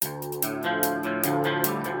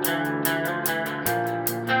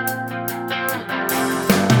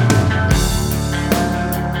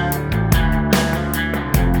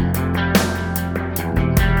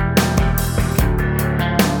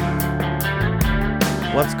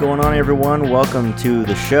What's going on, everyone? Welcome to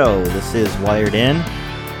the show. This is Wired In.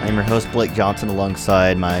 I'm your host, Blake Johnson,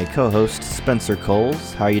 alongside my co-host, Spencer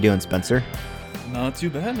Coles. How are you doing, Spencer? Not too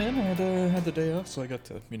bad, man. I had the day off, so I got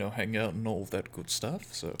to, hang out and all of that good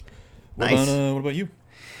stuff. So, Nice. What about you?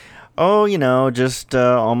 Oh, just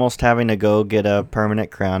almost having to go get a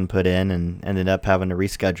permanent crown put in and ended up having to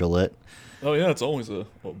reschedule it. Oh yeah, it's always a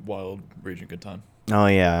wild, raging good time. Oh,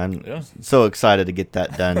 yeah. I'm Yeah. so excited to get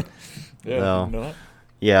that done. Yeah, So, you know that?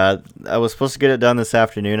 yeah, I was supposed to get it done this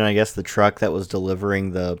afternoon, and I guess the truck that was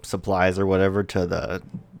delivering the supplies or whatever to the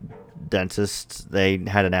dentist, they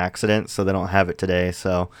had an accident, so they don't have it today.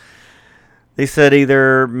 So they said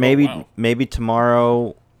either maybe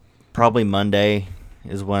tomorrow, probably Monday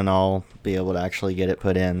is when I'll be able to actually get it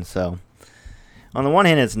put in. So on the one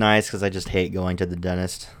hand, it's nice because I just hate going to the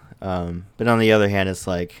dentist. But on the other hand, it's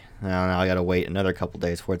like, I don't know, I got to wait another couple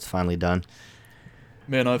days before it's finally done.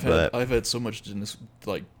 Man, I've had so much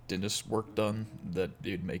dentist work done that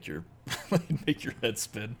it'd make your make your head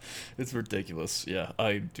spin. It's ridiculous. Yeah,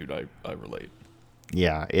 I relate.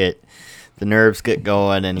 Yeah, the nerves get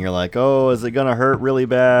going, and you're like, oh, is it gonna hurt really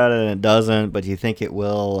bad? And it doesn't, but you think it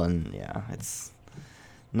will, and yeah, it's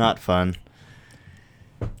not fun.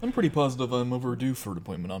 I'm pretty positive I'm overdue for an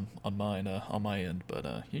appointment on my end, but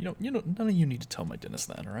none of you need to tell my dentist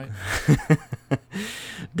that, all right?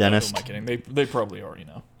 Dentist. No, am I kidding? They probably already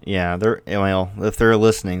know. Yeah, if they're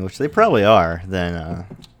listening, which they probably are, then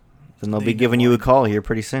they'll be giving you a call here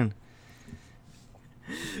pretty soon.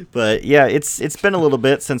 But yeah, it's been a little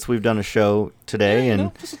bit since we've done a show today,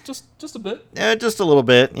 and just a bit. Yeah, just a little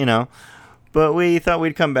bit, But we thought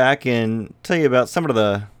we'd come back and tell you about some of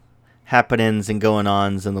the happenings and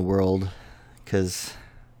going-ons in the world, because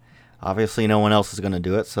obviously no one else is going to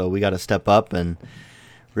do it, so we got to step up and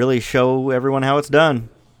really show everyone how it's done.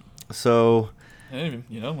 So, hey,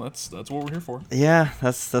 that's what we're here for. yeah,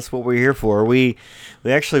 that's what we're here for. We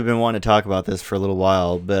actually been wanting to talk about this for a little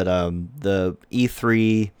while, but the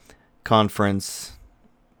E3 conference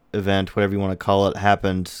event, whatever you want to call it,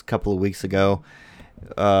 happened a couple of weeks ago,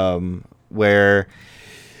 where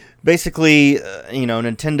basically,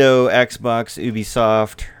 Nintendo, Xbox,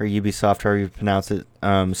 Ubisoft, however you pronounce it,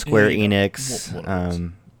 Square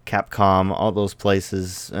Enix, Capcom, all those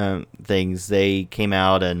places, things, they came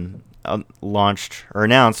out and launched or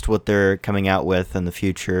announced what they're coming out with in the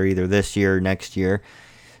future, either this year or next year.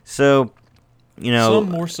 So,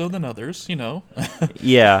 some more so than others,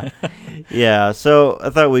 yeah. So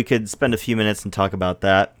I thought we could spend a few minutes and talk about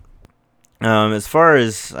that. As far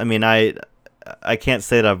as, I can't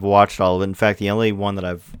say that I've watched all of it. In fact, the only one that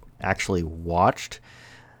I've actually watched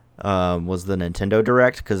was the Nintendo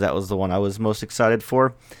Direct, because that was the one I was most excited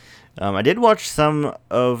for. I did watch some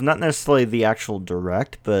of, not necessarily the actual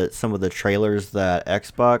Direct, but some of the trailers that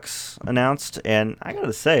Xbox announced. And I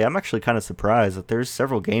gotta say, I'm actually kind of surprised that there's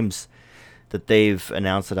several games that they've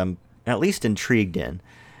announced that I'm at least intrigued in.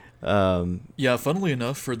 Yeah, funnily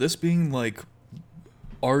enough, for this being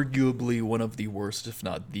arguably one of the worst, if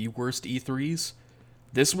not the worst E3s,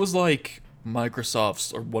 this was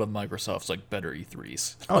Microsoft's, or one of Microsoft's better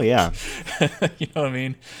E3s. Oh yeah. You know what I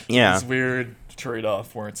mean? Yeah. This weird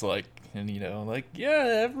trade-off where it's everything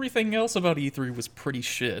else about E3 was pretty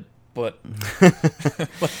shit, but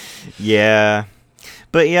yeah.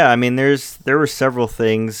 But yeah, there were several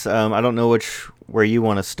things. I don't know where you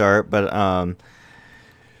want to start, but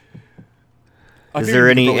is there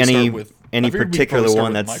any particular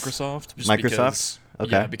one that's Microsoft? Microsoft?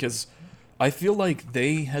 Okay. Yeah, because I feel like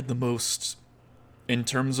they had the most, in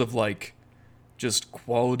terms of just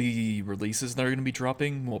quality releases that are going to be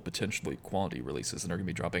dropping. Well, potentially quality releases that are going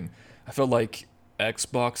to be dropping. I felt like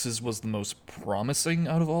Xbox's was the most promising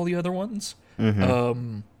out of all the other ones.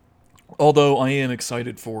 Mm-hmm. Although I am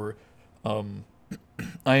excited for the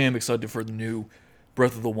new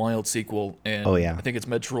Breath of the Wild sequel, and Oh, yeah. I think it's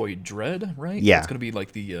Metroid Dread, right? Yeah. It's gonna be but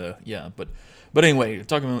anyway,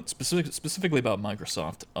 talking about specifically about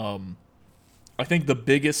Microsoft, I think the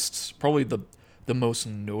biggest, probably the most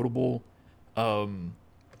notable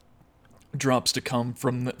drops to come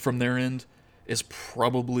from their end is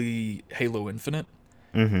probably Halo Infinite,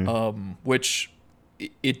 which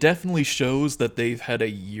it definitely shows that they've had a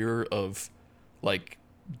year of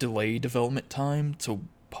delay development time to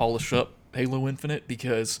polish up Halo Infinite,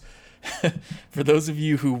 because for those of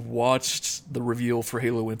you who watched the reveal for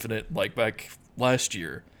Halo Infinite back last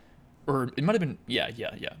year, or it might have been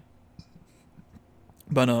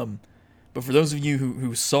but for those of you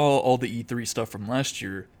who saw all the E3 stuff from last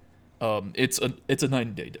year, it's a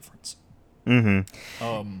 9-day difference.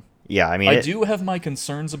 Yeah, I do have my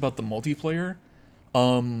concerns about the multiplayer.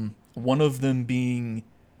 One of them being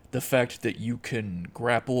the fact that you can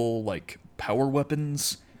grapple like power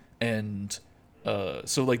weapons and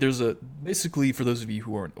so like there's a basically for those of you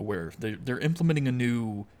who aren't aware, they're implementing a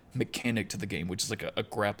new mechanic to the game, which is like a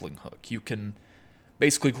grappling hook. You can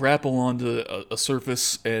basically grapple onto a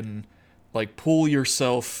surface and like pull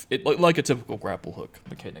yourself like a typical grapple hook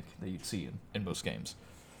mechanic that you'd see in most games.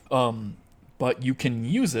 But you can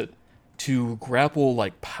use it to grapple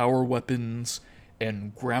like power weapons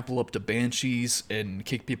and grapple up to banshees and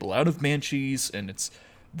kick people out of banshees, and it's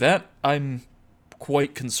that I'm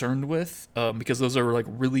quite concerned with because those are like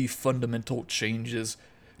really fundamental changes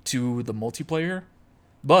to the multiplayer.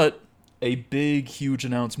 But a big, huge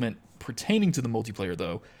announcement pertaining to the multiplayer,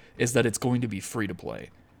 though, is that it's going to be free to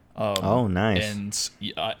play. Oh, nice. And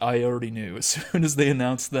I already knew as soon as they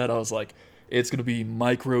announced that, I was like, it's going to be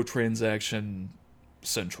microtransaction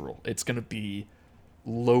central. It's going to be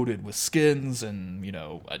loaded with skins and, you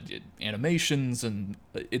know, animations, and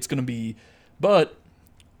it's going to be. But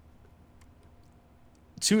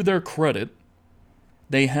to their credit,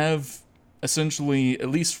 they have essentially, at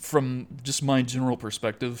least from just my general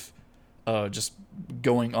perspective, just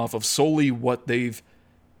going off of solely what they've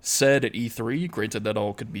said at E3. Granted, that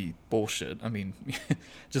all could be bullshit. I mean,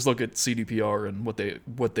 just look at CDPR and what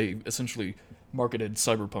they essentially marketed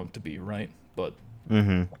Cyberpunk to be, right? But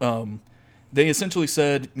they essentially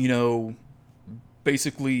said, you know,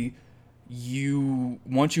 basically,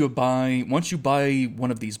 once you buy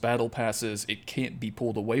one of these battle passes, it can't be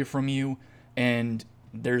pulled away from you, and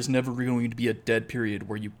there's never going to be a dead period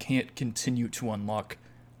where you can't continue to unlock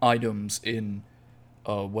items in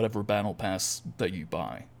whatever battle pass that you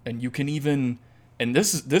buy. And you can even, and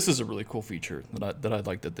this is a really cool feature that I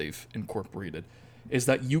like that they've incorporated, is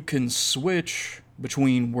that you can switch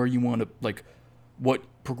between where you want to, like, what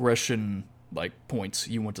progression like points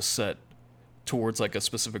you want to set towards like a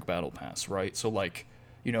specific battle pass, right? So like,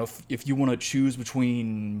 you know, if you want to choose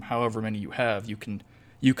between however many you have, you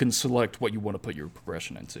can select what you want to put your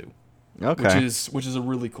progression into. Okay. Which is a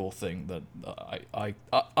really cool thing that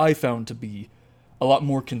I found to be a lot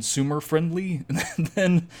more consumer friendly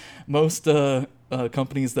than most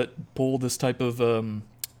companies that pull this type of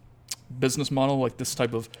business model, like this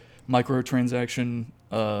type of microtransaction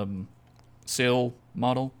sale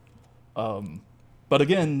model. But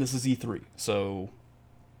again, this is E3, so,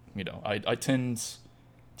 you know, I tend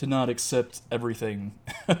to not accept everything.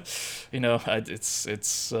 You know,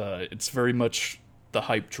 it's very much the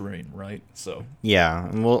hype train, right? So yeah,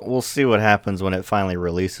 and we'll see what happens when it finally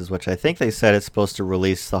releases, which I think they said it's supposed to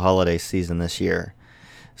release the holiday season this year.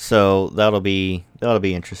 So that'll be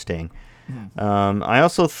interesting. I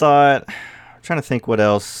also thought, I'm trying to think what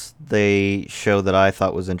else they showed that I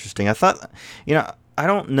thought was interesting. I thought, you know, I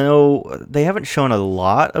don't know, they haven't shown a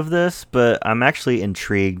lot of this, but I'm actually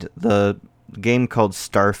intrigued. The game called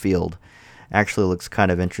Starfield actually looks kind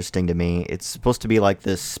of interesting to me. It's supposed to be like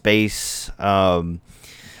this space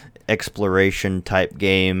exploration type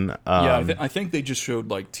game. I think they just showed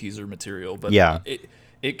like teaser material, but yeah,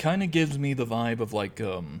 it kind of gives me the vibe of like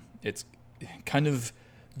it's kind of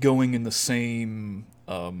going in the same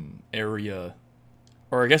area,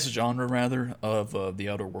 or I guess genre rather, of the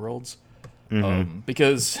Outer Worlds.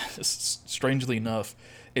 Because strangely enough,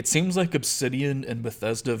 it seems like Obsidian and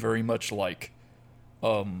Bethesda very much like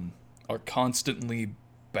are constantly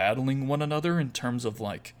battling one another in terms of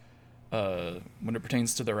like when it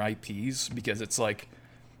pertains to their IPs, because it's like,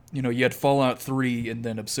 you know, you had Fallout 3 and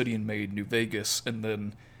then Obsidian made New Vegas, and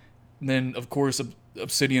then of course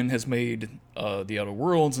Obsidian has made the Outer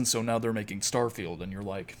Worlds, and so now they're making Starfield, and you're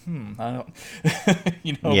like, I don't,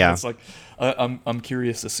 you know, yeah. It's like I'm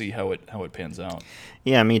curious to see how it pans out.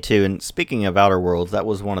 Yeah, me too. And speaking of Outer Worlds, that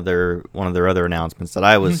was one of their other announcements that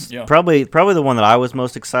I was Yeah. probably the one that I was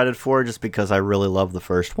most excited for, just because I really love the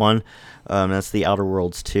first one. That's the Outer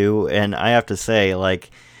Worlds 2, and I have to say,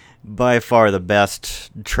 like, by far the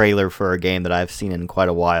best trailer for a game that I've seen in quite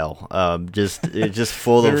a while. It's just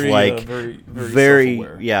full of like very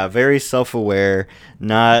self-aware. Very self-aware,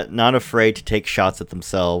 not afraid to take shots at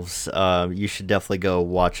themselves. You should definitely go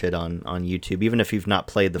watch it on YouTube. Even if you've not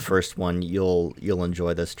played the first one, you'll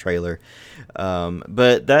enjoy this trailer.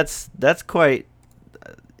 But that's quite.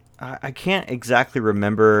 I can't exactly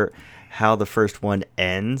remember how the first one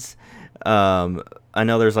ends. I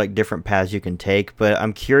know there's like different paths you can take, but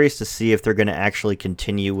I'm curious to see if they're going to actually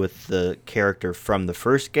continue with the character from the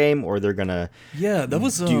first game, or they're going to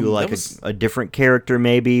do like a different character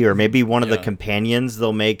maybe, or maybe one of the companions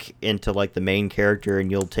they'll make into like the main character and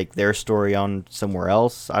you'll take their story on somewhere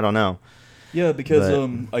else. I don't know. Yeah, because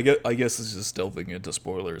I guess this is delving into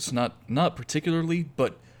spoilers. Not particularly,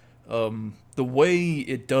 but the way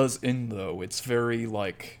it does end though, it's very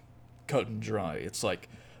like cut and dry. It's like,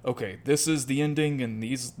 okay, this is the ending, and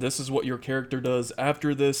this is what your character does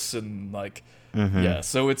after this, and like, yeah.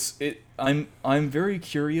 So I'm very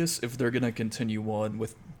curious if they're gonna continue on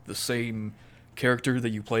with the same character that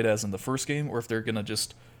you played as in the first game, or if they're gonna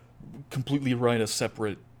just completely write a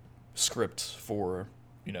separate script for,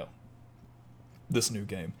 this new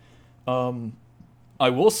game. I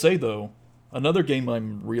will say though, another game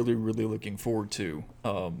I'm really, really looking forward to,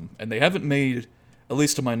 and they haven't made, at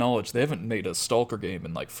least to my knowledge, they haven't made a Stalker game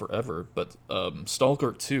in like forever, but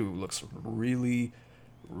Stalker 2 looks really,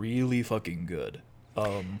 really fucking good.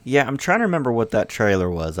 Yeah, I'm trying to remember what that trailer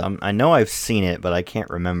was. I know I've seen it, but I can't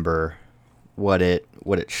remember what it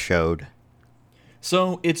showed.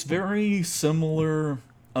 So it's very similar.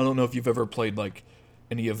 I don't know if you've ever played like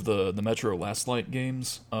any of the Metro Last Light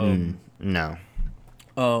games. No.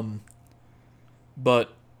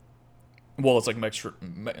 But well, it's like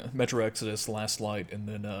Metro Exodus, Last Light, and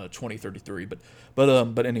then 2033.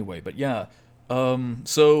 But anyway, but yeah.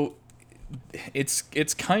 So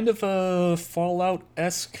it's kind of a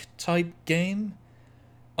Fallout-esque type game.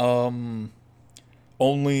 Only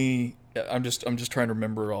I'm just trying to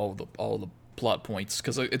remember all the plot points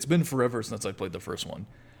because it's been forever since I played the first one.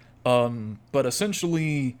 But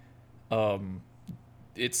essentially,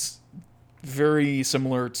 it's very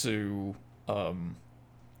similar to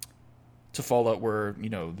Fallout, where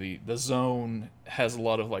the zone has a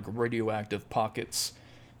lot of like radioactive pockets,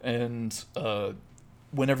 and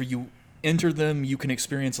whenever you enter them, you can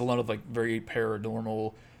experience a lot of like very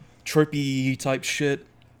paranormal, trippy type shit.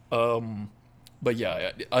 But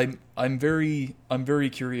yeah, I'm very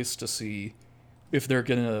curious to see if they're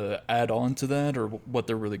gonna add on to that or what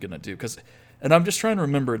they're really gonna do. And I'm just trying to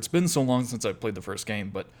remember. It's been so long since I played the first game,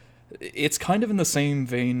 but it's kind of in the same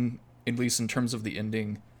vein, at least in terms of the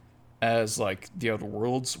ending, as like The Outer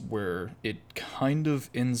Worlds, where it kind of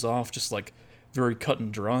ends off just like very cut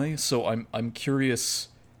and dry. So I'm curious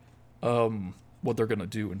what they're gonna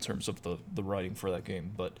do in terms of the writing for that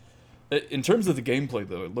game. But in terms of the gameplay,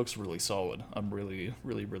 though, it looks really solid. I'm really,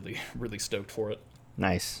 really, really, really stoked for it.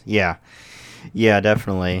 Nice. Yeah,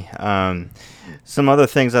 definitely. Some other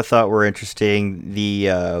things I thought were interesting.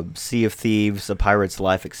 The Sea of Thieves, A Pirate's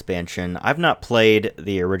Life expansion. I've not played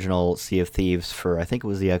the original Sea of Thieves for, I think it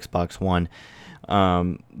was the Xbox One.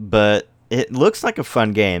 But it looks like a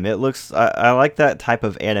fun game. I like that type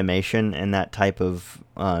of animation and that type of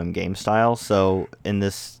game style. So in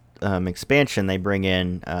this expansion, they bring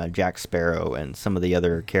in Jack Sparrow and some of the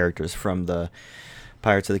other characters from the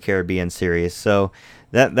Pirates of the Caribbean series. So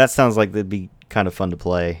that sounds like it'd be kind of fun to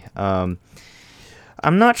play. I'm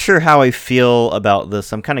not sure how I feel about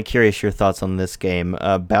this. I'm kind of curious your thoughts on this game.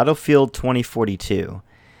 Battlefield 2042.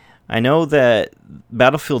 I know that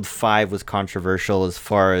Battlefield 5 was controversial as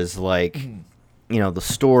far as like the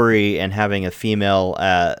story and having a female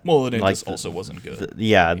at it also wasn't good.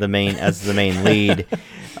 The main lead,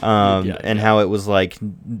 and how it was like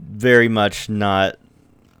very much not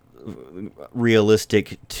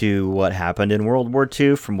realistic to what happened in World War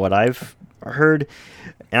II, from what I've heard.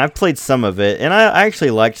 And I've played some of it, and I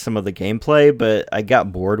actually liked some of the gameplay, but I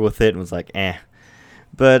got bored with it and was like, eh.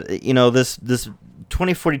 But this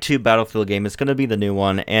 2042 Battlefield game is going to be the new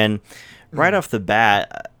one, and right off the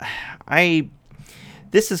bat, it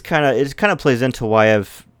kind of plays into why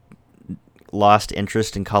I've lost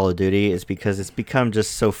interest in Call of Duty, is because it's become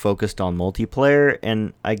just so focused on multiplayer,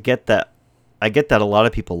 and I get that a lot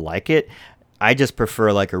of people like it. I just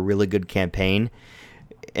prefer like a really good campaign.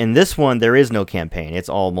 In this one, there is no campaign. It's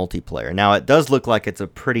all multiplayer. Now, it does look like it's a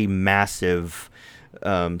pretty massive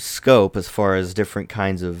scope as far as different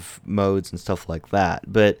kinds of modes and stuff like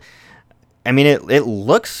that. But, I mean, it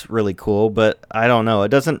looks really cool, but I don't know. It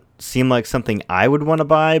doesn't seem like something I would want to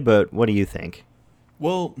buy, but what do you think?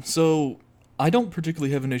 Well, so I don't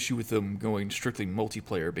particularly have an issue with them going strictly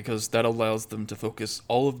multiplayer, because that allows them to focus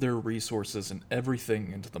all of their resources and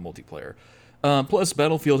everything into the multiplayer. Plus,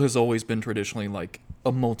 Battlefield has always been traditionally like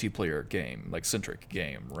a multiplayer game, like centric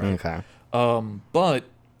game, right? Okay. But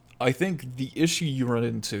I think the issue you run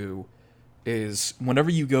into is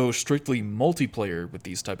whenever you go strictly multiplayer with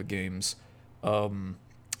these type of games,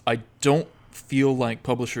 I don't feel like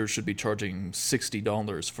publishers should be charging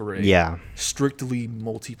 $60 for a strictly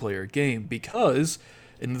multiplayer game, because,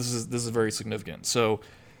 and this is very significant. So,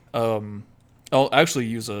 I'll actually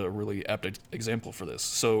use a really apt example for this.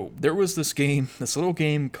 So there was this little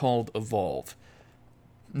game called Evolve.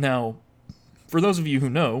 Now, for those of you who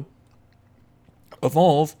know,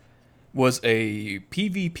 Evolve was a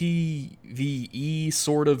PvPvE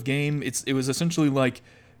sort of game. It was essentially like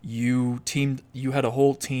you had a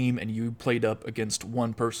whole team and you played up against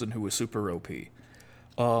one person who was super OP.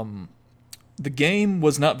 the game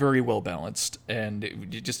was not very well balanced, and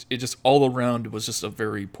it just all around was just a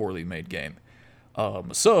very poorly made game.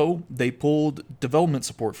 So they pulled development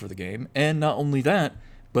support for the game, and not only that,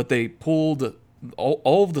 but they pulled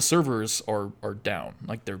all of the servers are down,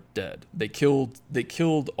 like they're dead. They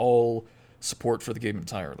killed all support for the game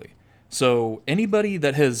entirely. So anybody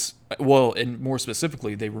that has, well, and more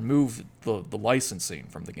specifically, they removed the licensing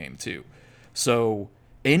from the game too. So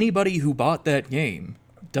anybody who bought that game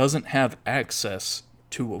doesn't have access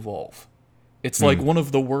to Evolve. It's like one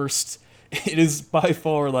of the worst. It is by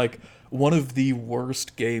far like one of the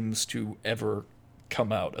worst games to ever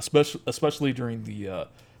come out, especially during the.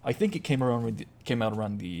 I think it came out around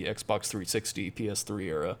the Xbox 360, PS3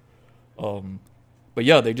 era. But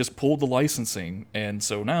yeah, they just pulled the licensing, and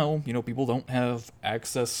so now people don't have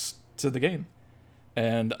access to the game.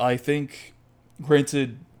 And I think,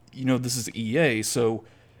 granted, this is EA, so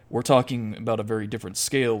we're talking about a very different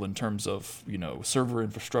scale in terms of server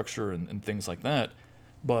infrastructure and things like that.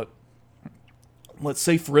 But let's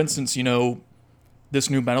say, for instance, this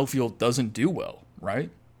new Battlefield doesn't do well, right?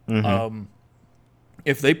 Mm-hmm.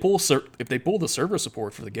 If they pull the server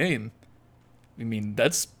support for the game, I mean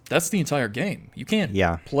that's the entire game. You can't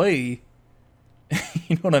play.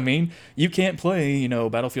 You know what I mean? You can't play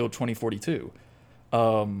Battlefield 2042.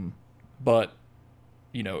 But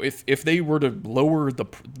if they were to lower the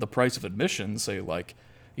price of admission, say like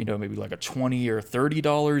maybe like a $20 or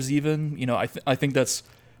 $30 even, I think that's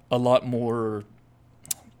a lot more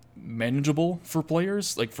manageable for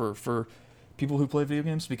players, like for people who play video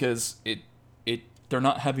games, because they're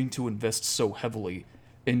not having to invest so heavily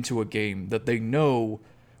into a game that they know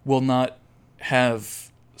will not have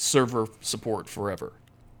server support forever.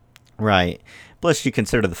 Right. Plus, you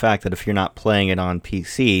consider the fact that if you're not playing it on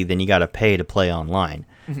PC, then you got to pay to play online,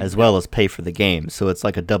 as well as pay for the game. So it's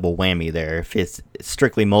like a double whammy there. If it's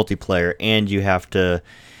strictly multiplayer and you have to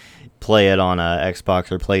play it on a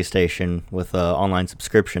Xbox or PlayStation with an online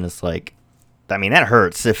subscription, it's like, I mean, that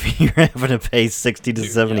hurts if you're having to pay $60 to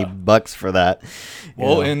 $70 for that.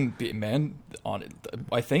 Well, and man,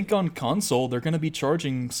 I think on console they're going to be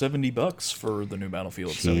charging $70 for the new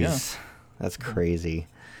Battlefield. Jeez, so yeah, that's crazy.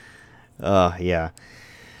 Yeah.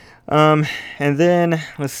 And then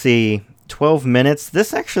let's see, 12 minutes.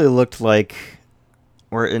 This actually looked like,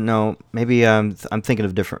 or no, maybe I'm thinking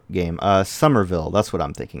of a different game. Somerville. That's what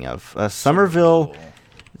I'm thinking of. Somerville.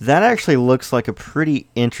 That actually looks like a pretty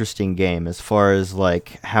interesting game as far as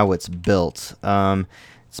like how it's built.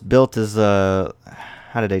 It's built as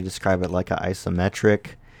how did I describe it? Like an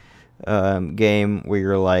isometric game where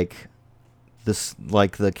you're like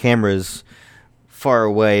the camera's far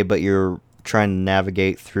away, but you're trying to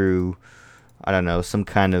navigate through, I don't know, some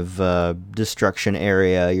kind of destruction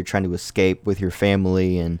area. You're trying to escape with your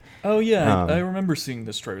family and. Oh yeah, I remember seeing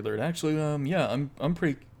this trailer. And actually,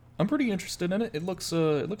 I'm pretty interested in it. It looks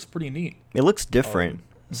pretty neat. It looks different,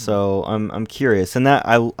 so I'm curious, and that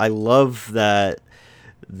I love that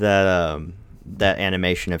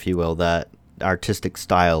animation, if you will, that artistic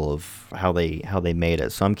style of how they made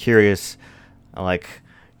it. So I'm curious, like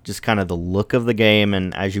just kind of the look of the game,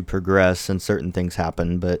 and as you progress and certain things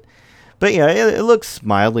happen, but yeah, it looks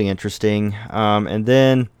mildly interesting. And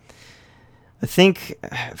then I think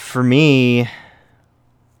for me,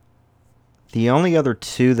 the only other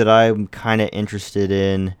two that I'm kind of interested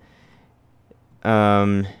in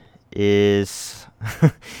is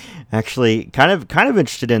actually kind of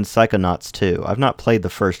interested in Psychonauts 2. I've not played the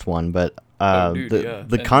first one, but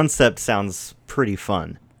the concept sounds pretty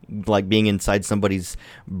fun. Like being inside somebody's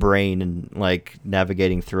brain and like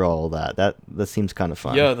navigating through all of that. That seems kind of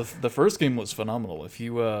fun. Yeah, the first game was phenomenal. If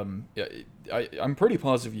you I'm pretty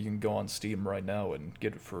positive you can go on Steam right now and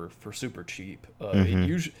get it for super cheap.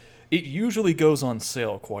 It usually goes on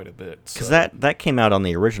sale quite a bit. Because that came out on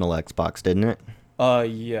the original Xbox, didn't it?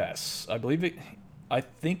 Yes. I believe it. I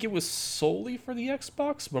think it was solely for the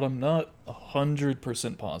Xbox, but I'm not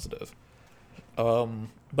 100% positive.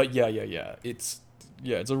 But yeah. It's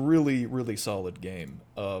a really, really solid game.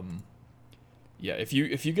 Yeah, if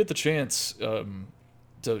you get the chance,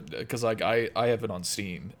 because like I have it on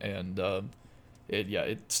Steam, and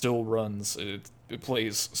it still runs. It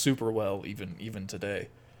plays super well even today.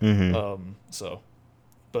 Mm-hmm.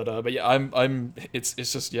 But yeah, it's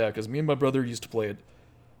just because me and my brother used to play it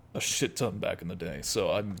a shit ton back in the day.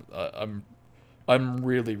 So I'm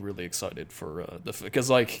really, really excited for because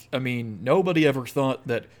like I mean nobody ever thought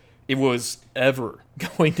that it was ever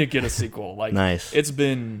going to get a sequel. Like nice. It's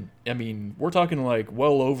been, I mean, we're talking like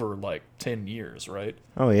well over like 10 years, right?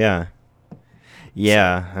 Oh yeah.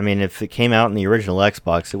 Yeah, I mean if it came out in the original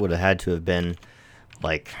Xbox, it would have had to have been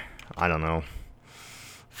like, I don't know,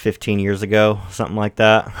 15 years ago, something like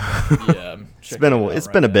that. Yeah, I'm It's checking been it a out it's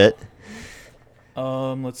right been a now. bit.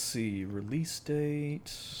 Let's see, release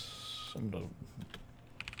date. I'm gonna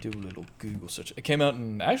do a little Google search. It came out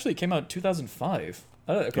in 2005.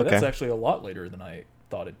 Okay, that's Okay. actually a lot later than I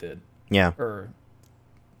thought it did, Yeah. or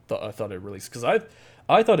I thought it released because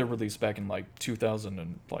I thought it released back in like 2000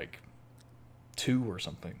 and like two or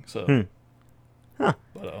something. So, Hmm. Huh.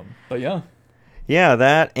 but yeah. Yeah,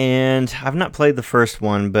 that, and I've not played the first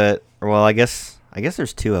one, but well, I guess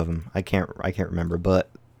there's two of them. I can't remember, but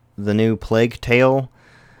the new Plague Tale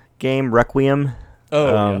game, Requiem. Oh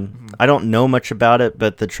yeah. Mhm. I don't know much about it,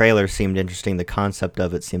 but the trailer seemed interesting. The concept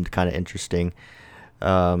of it seemed kind of interesting.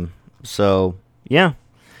 So yeah,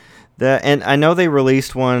 that, and I know they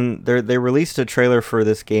released one. They released a trailer for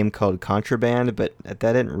this game called Contraband, but that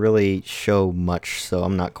didn't really show much, so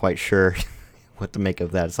I'm not quite sure what to make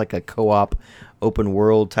of that. It's like a co-op, open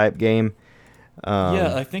world type game. Yeah,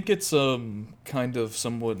 Um, I think it's kind of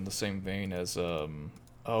somewhat in the same vein as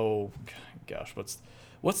oh gosh,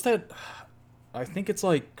 what's that? I think it's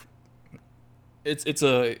like it's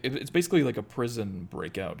basically like a prison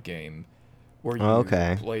breakout game where you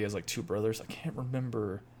okay. play as like two brothers. I can't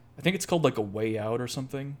remember. I think it's called like A Way Out or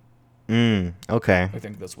something. Okay. I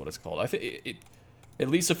think that's what it's called. I think at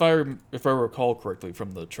least if I recall correctly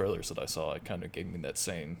from the trailers that I saw, it kind of gave me that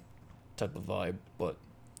same type of vibe. But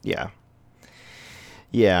Yeah.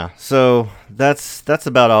 Yeah. So that's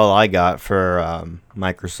about all I got for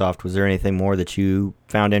Microsoft. Was there anything more that you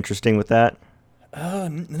found interesting with that?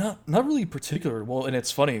 not really particular. Well, and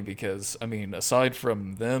it's funny because I mean, aside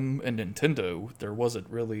from them and Nintendo, there wasn't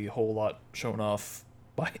really a whole lot shown off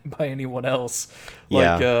by anyone else.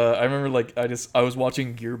 Like Yeah. I remember, like I was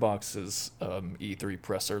watching Gearbox's E3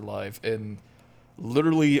 presser live, and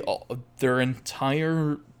literally their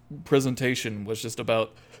entire presentation was just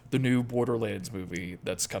about the new Borderlands movie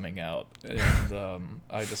that's coming out, and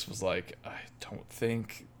I just was like, I don't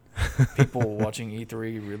think people watching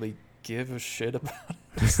E3 really give a shit about it.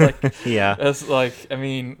 It's like, Yeah. as like, I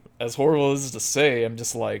mean, as horrible as it is to say, I'm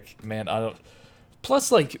just like, man, I don't.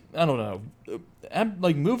 Plus, like, I don't know,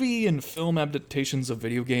 like movie and film adaptations of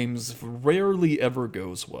video games rarely ever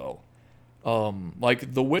goes well.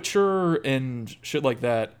 Like The Witcher and shit like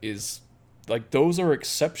that is like those are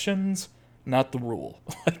exceptions, not the rule.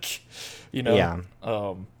 Like, you know, Yeah.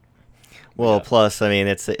 um, but Well, yeah. plus, I mean,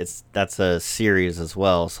 it's that's a series as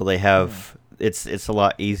well, so they Mhm. have it's a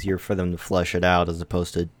lot easier for them to flesh it out as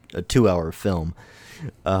opposed to a 2 hour film.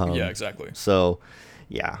 Yeah, Um, exactly. so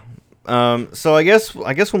yeah. So I guess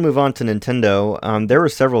we'll move on to Nintendo. There were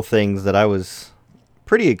several things that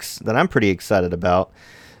that I'm pretty excited about.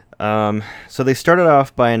 So they started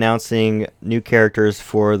off by announcing new characters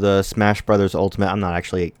for the Smash Brothers Ultimate. I'm not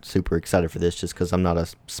actually super excited for this just because I'm not a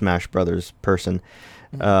Smash Brothers person.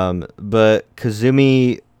 Mhm. But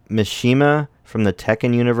Kazumi Mishima from the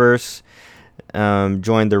Tekken universe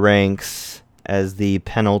joined the ranks as the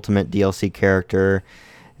penultimate DLC character.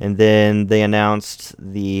 And then they announced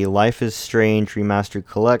the Life is Strange Remastered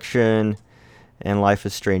Collection and Life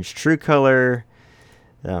is Strange True Color.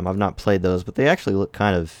 I've not played those, but they actually look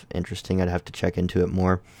kind of interesting. I'd have to check into it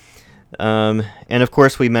more. And of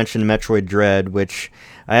course, we mentioned Metroid Dread, which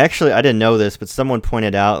I didn't know this, but someone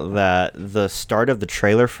pointed out that the start of the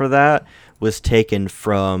trailer for that was taken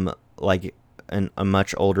from like a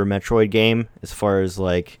much older Metroid game, as far as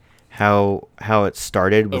like how it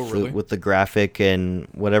started Oh, with the really? with the graphic and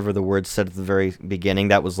whatever the word said at the very beginning.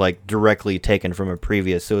 That was like directly taken from a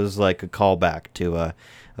previous. So it was like a callback to a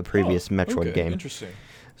Oh, previous Metroid okay, game. interesting.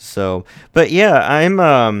 So, but yeah, I'm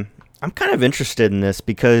kind of interested in this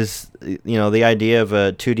because the idea of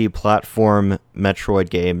a 2D platform Metroid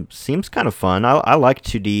game seems kind of fun. I like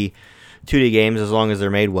 2D games as long as they're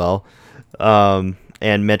made well. And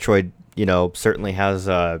Metroid, certainly has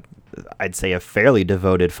I'd say a fairly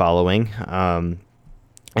devoted following. And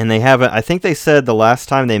they haven't. I think they said the last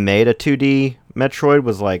time they made a 2D Metroid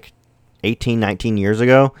was like 18, 19 years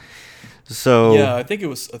ago. So Yeah, I think it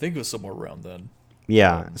was somewhere around then.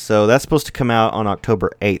 yeah, Um, so that's supposed to come out on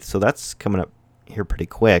October 8th. So that's coming up here pretty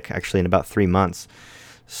quick, actually, in about 3 months.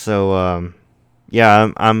 So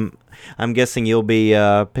yeah, I'm guessing you'll be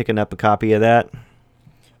picking up a copy of that.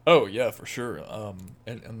 oh yeah, for sure.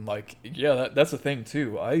 And like yeah, that's the thing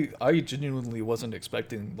too. I genuinely wasn't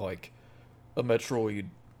expecting like a Metroid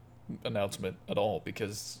announcement at all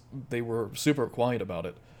because they were super quiet about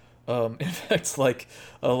it. In fact, like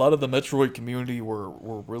a lot of the Metroid community were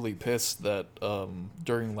really pissed that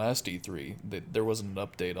during last E3 that there wasn't an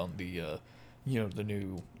update on the the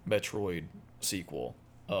new Metroid sequel.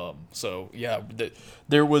 So yeah,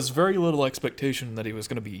 there was very little expectation that it was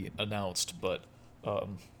going to be announced, but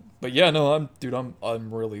But yeah, no,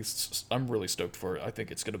 I'm really stoked for it. I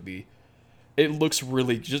think it's gonna be. It looks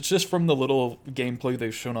really just from the little gameplay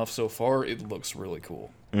they've shown off so far. It looks really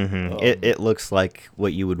cool. It looks like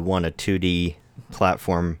what you would want a 2D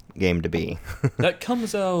platform game to be. That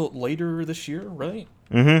comes out later this year, right?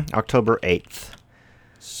 October 8th.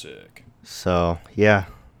 Sick. So yeah,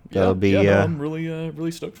 that'll be. Yeah, no, I'm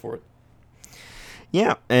really stoked for it.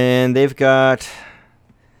 Yeah, and they've got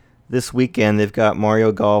this weekend. They've got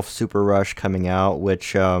Mario Golf Super Rush coming out,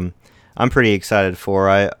 which I'm pretty excited for.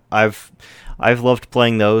 I've loved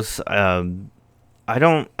playing those. I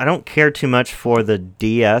don't care too much for the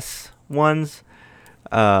DS ones,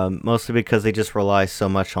 mostly because they just rely so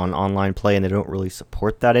much on online play and they don't really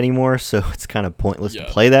support that anymore. So it's kind of pointless to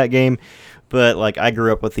play that game. But like I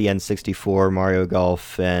grew up with the N64 Mario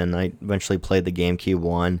Golf, and I eventually played the GameCube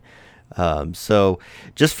one. So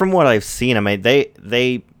just from what I've seen, I mean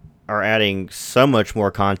they are adding so much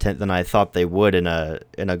more content than I thought they would in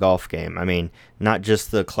a golf game. I mean, not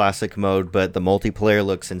just the classic mode, but the multiplayer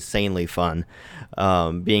looks insanely fun.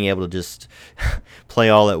 Being able to just play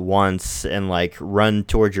all at once and like run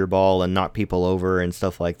towards your ball and knock people over and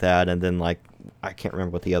stuff like that, and then like I can't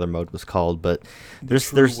remember what the other mode was called, but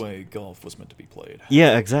there's way golf was meant to be played.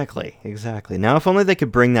 Yeah, exactly. Now, if only they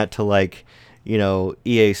could bring that to like,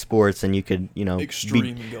 EA Sports, and you could,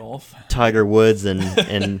 extreme golf, Tiger Woods,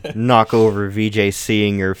 and knock over VJ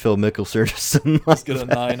Seeing or Phil Mickelson or something. Just get a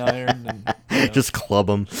 9-iron and just club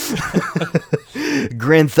them.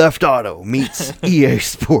 Grand Theft Auto meets EA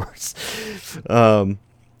Sports.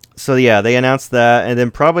 So yeah, they announced that, and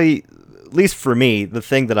then probably, at least for me, the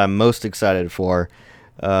thing that I'm most excited for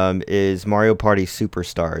is Mario Party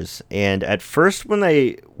Superstars. And at first, when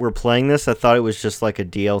they were playing this, I thought it was just like a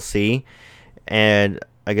DLC. And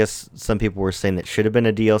I guess some people were saying that should have been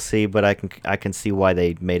a DLC, but I can see why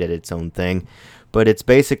they made it its own thing. But it's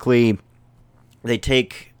basically they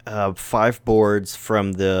take 5 boards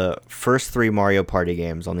from the first 3 Mario Party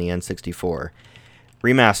games on the N64,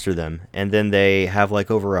 remaster them, and then they have like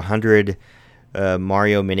over 100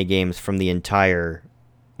 Mario minigames from the entire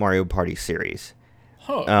Mario Party series.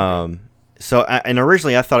 So and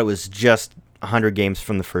originally I thought it was just 100 games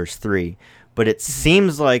from the first 3. But it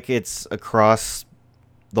seems like it's across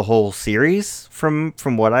the whole series from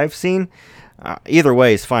what I've seen. Either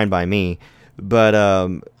way is fine by me. But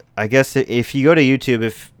I guess if you go to YouTube,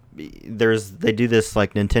 if they do this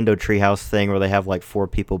like Nintendo Treehouse thing where they have like 4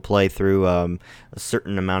 people play through a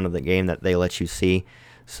certain amount of the game that they let you see.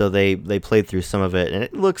 So they played through some of it, and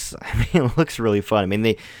it looks really fun. I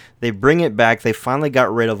mean, they bring it back. They finally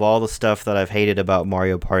got rid of all the stuff that I've hated about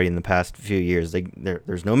Mario Party in the past few years.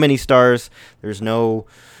 There's no mini stars. There's no,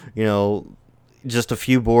 just a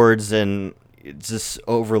few boards, and it's just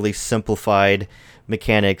overly simplified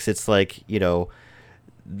mechanics. It's like,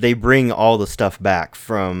 they bring all the stuff back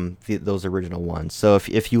from those original ones. So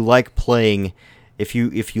if you like playing. If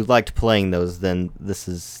you liked playing those, then this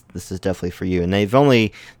is definitely for you. And they've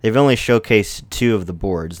only showcased 2 of the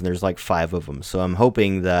boards, and there's like 5 of them. So I'm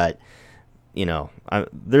hoping that,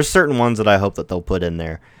 there's certain ones that I hope that they'll put in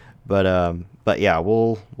there. But yeah,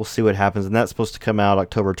 we'll see what happens. And that's supposed to come out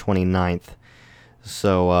October 29th.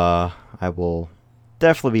 So I will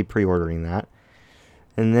definitely be pre-ordering that.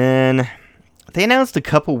 And then they announced a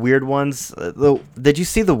couple weird ones. Did you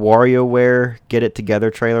see the WarioWare Get It Together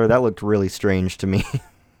trailer? That looked really strange to me.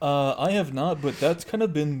 I have not, but that's kind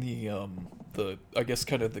of been the I guess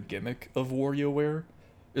kind of the gimmick of WarioWare,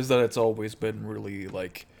 is that it's always been really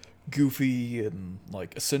like goofy and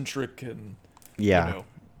like eccentric and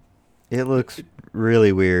It looks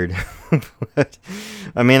really weird. But,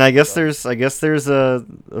 I mean, I guess there's a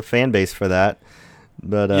fan base for that.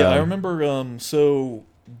 But I remember so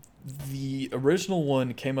the original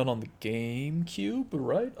one came out on the GameCube,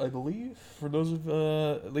 right? I believe. For those of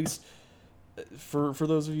at least for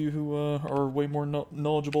those of you who are way more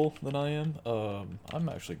knowledgeable than I am, I'm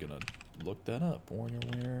actually gonna look that up.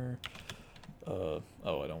 WarioWare. I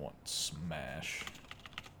don't want Smash.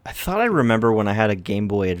 I thought I remember when I had a Game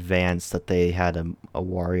Boy Advance that they had a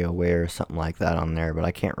WarioWare or something like that on there, but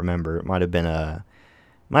I can't remember. It might have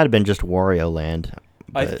been just Wario Land.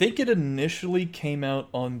 I think it initially came out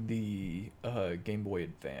on the Game Boy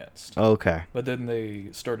Advanced. Okay. But then they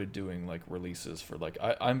started doing like releases for like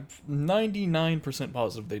I'm 99%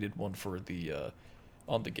 positive they did one for the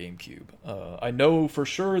on the GameCube. I know for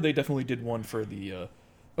sure they definitely did one for the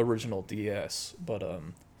original DS, but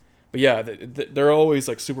yeah, they're always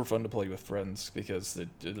like super fun to play with friends because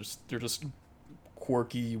they're just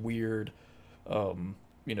quirky, weird,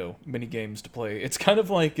 mini games to play. It's kind of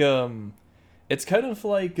like an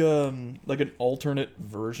alternate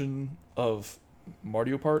version of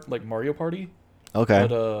Mario Party. Okay.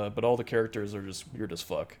 But all the characters are just weird as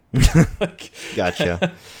fuck. Like,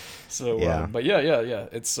 Gotcha. so, Yeah. but yeah.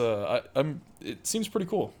 It's it seems pretty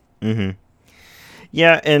cool. Mm-hmm.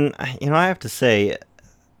 Yeah, and I have to say,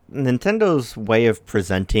 Nintendo's way of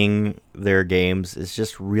presenting their games is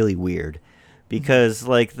just really weird. Because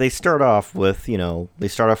like they start off with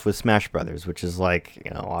Smash Brothers, which is like,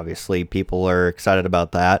 obviously people are excited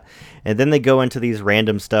about that, and then they go into these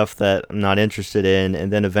random stuff that I'm not interested in, and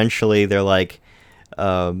then eventually they're like,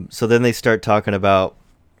 so then they start talking about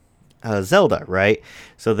Zelda, right?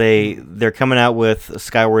 So they're coming out with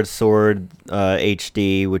Skyward Sword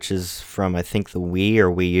HD, which is from I think the Wii or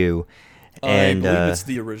Wii U, and I believe it's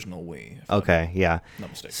the original Wii. Okay, yeah.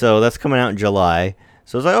 Not mistaken. So that's coming out in July.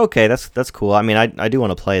 So I was like, okay, that's cool. I mean, I do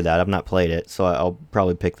want to play that. I've not played it, so I'll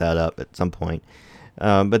probably pick that up at some point.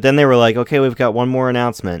 But then they were like, okay, we've got one more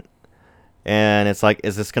announcement. And it's like,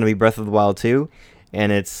 is this going to be Breath of the Wild 2?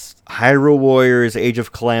 And it's Hyrule Warriors Age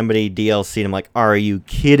of Calamity DLC. And I'm like, are you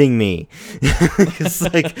kidding me? It's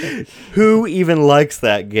like, who even likes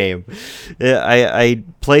that game? I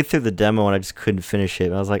played through the demo and I just couldn't finish it.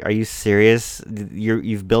 And I was like, are you serious?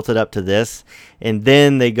 You've built it up to this? And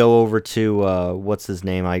then they go over to, what's his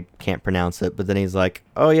name? I can't pronounce it. But then he's like,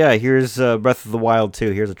 oh yeah, here's Breath of the Wild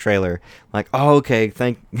 2. Here's a trailer. I'm like, oh, okay,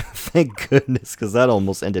 thank goodness, because that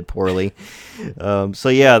almost ended poorly. So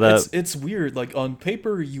yeah, it's weird. Like on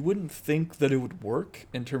paper, you wouldn't think that it would work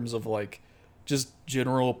in terms of like just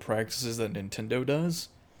general practices that Nintendo does.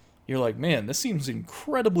 You're like, man, this seems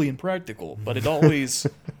incredibly impractical, but it always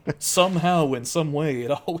somehow, in some way,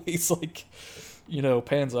 it always like,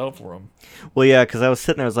 pans out for them. Well, yeah, because I was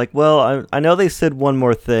sitting there, I was like, well, I know they said one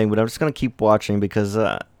more thing, but I'm just going to keep watching because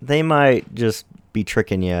they might just be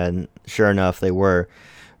tricking you, and sure enough, they were.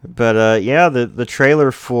 But yeah, the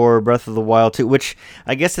trailer for Breath of the Wild 2, which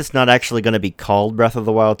I guess it's not actually going to be called Breath of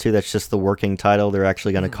the Wild 2, that's just the working title. They're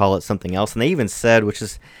actually going to call it something else. And they even said, which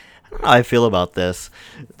is, I don't know how I feel about this,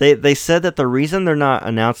 they said that the reason they're not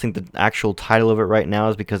announcing the actual title of it right now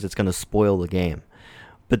is because it's going to spoil the game.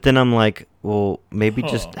 But then I'm like, well, maybe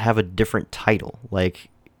just have a different title. Like,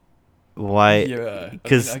 why? Yeah,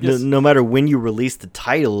 because I guess no matter when you release the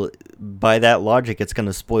title, by that logic, it's going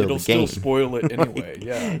to spoil the game. It'll still spoil it anyway.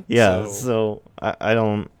 Yeah. Yeah. So I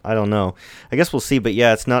don't know. I guess we'll see. But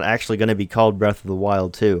yeah, it's not actually going to be called Breath of the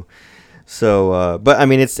Wild 2. So, but I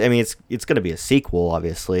mean, it's going to be a sequel,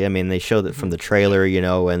 obviously. I mean, they show that from the trailer,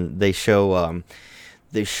 and they show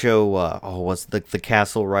what's the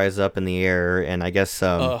castle rise up in the air, and I guess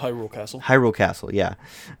Hyrule Castle. Hyrule Castle, yeah.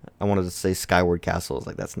 I wanted to say Skyward Castle. I was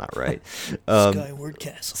like, that's not right. Skyward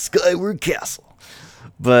Castle. Skyward Castle.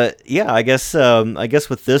 But yeah, I guess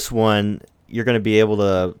with this one, you're going to be able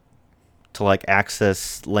to like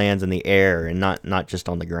access lands in the air and not just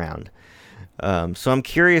on the ground. So I'm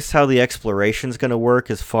curious how the exploration is going to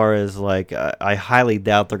work. As far as like, I highly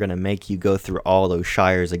doubt they're going to make you go through all those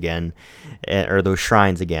shires again, or those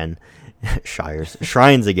shrines again,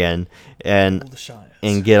 shrines again, and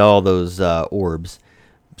get all those orbs.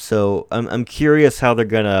 So I'm curious how they're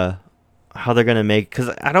gonna make, because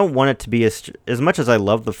I don't want it to be as much as I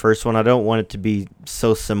love the first one. I don't want it to be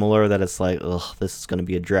so similar that it's like, ugh, this is gonna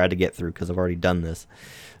be a drag to get through because I've already done this.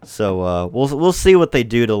 So we'll see what they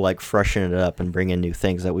do to like freshen it up and bring in new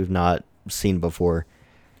things that we've not seen before.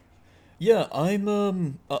 Yeah,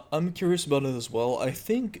 I'm curious about it as well. I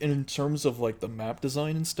think in terms of like the map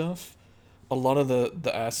design and stuff, a lot of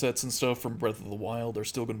the assets and stuff from Breath of the Wild are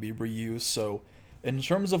still going to be reused. So in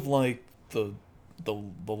terms of like the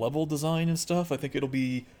level design and stuff, I think it'll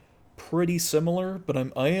be pretty similar. But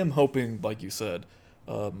I am hoping, like you said,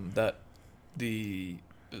 that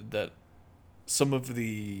some of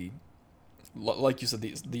the, like you said,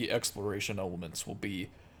 the exploration elements will be,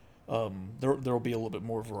 there will be a little bit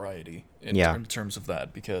more variety in terms of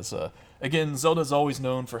that, because again, Zelda's always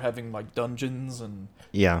known for having like dungeons and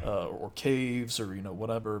or caves or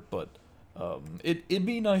whatever, but it'd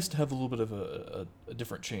be nice to have a little bit of a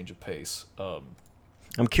different change of pace.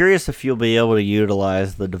 I'm curious if you'll be able to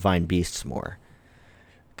utilize the Divine Beasts more,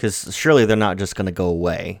 because surely they're not just going to go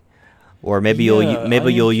away. Or maybe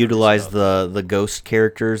you'll utilize the ghost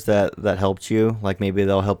characters that helped you. Like maybe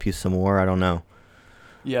they'll help you some more. I don't know.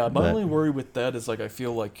 Yeah, my only worry with that is like I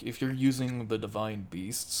feel like if you're using the Divine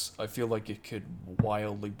Beasts, I feel like it could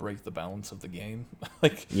wildly break the balance of the game.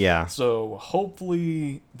 So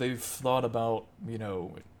hopefully they've thought about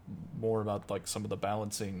more about like some of the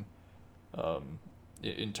balancing,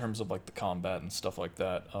 in terms of like the combat and stuff like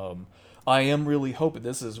that. I am really hoping,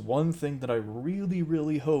 this is one thing that I really,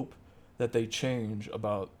 really hope that they change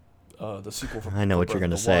about the sequel from I know what you're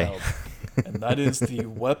going to say. and that is the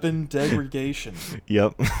weapon degradation.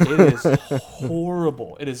 Yep. It is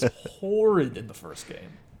horrible. It is horrid in the first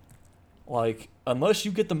game. Like, unless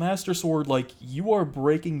you get the Master Sword, like, you are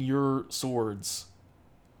breaking your swords,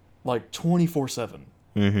 like, 24/7.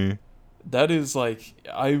 Mm-hmm. That is, like,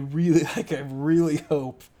 I really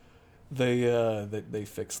hope they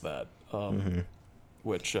fix that.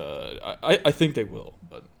 Which, I think they will,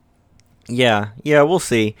 but... Yeah, we'll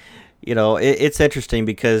see. It's interesting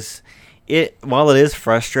because while it is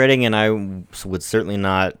frustrating, and I would certainly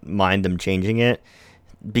not mind them changing it,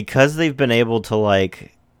 because they've been able to,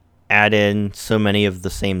 like, add in so many of the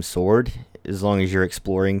same sword, as long as you're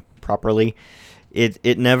exploring properly,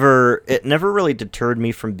 it never really deterred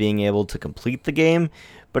me from being able to complete the game.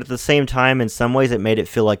 But at the same time, in some ways, it made it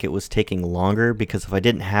feel like it was taking longer, because if I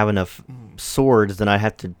didn't have enough swords, then I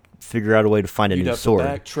have to figure out a way to find a new sword. You'd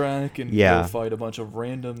have to backtrack and go fight a bunch of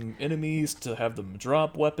random enemies to have them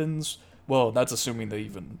drop weapons. Well, that's assuming they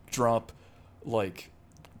even drop, like,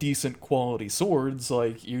 decent quality swords.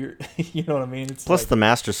 Like, you know what I mean? It's Plus, like, the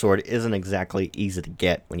Master Sword isn't exactly easy to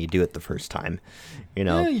get when you do it the first time.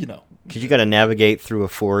 Because you got to navigate through a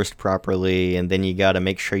forest properly, and then you got to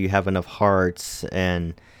make sure you have enough hearts,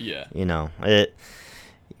 and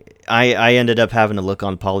I ended up having to look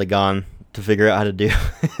on Polygon to figure out how to do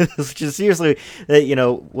which is seriously,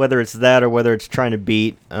 whether it's that or whether it's trying to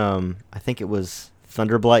beat, I think it was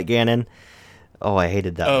Thunderblight Ganon. Oh, I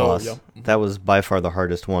hated that boss. Yeah. That was by far the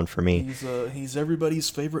hardest one for me. He's everybody's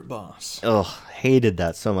favorite boss. Oh, hated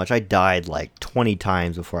that so much. I died like 20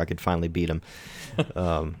 times before I could finally beat him.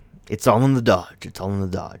 It's all in the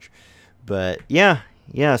dodge. But yeah,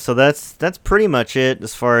 so that's pretty much it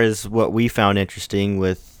as far as what we found interesting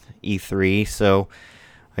with E3. So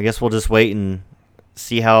I guess we'll just wait and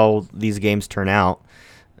see how these games turn out.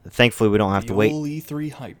 Thankfully, we don't have to wait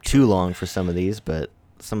E3 hype too long for some of these, but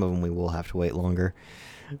some of them we will have to wait longer.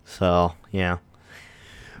 So, yeah.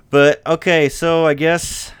 But, okay, so I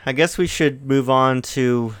guess we should move on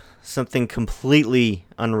to something completely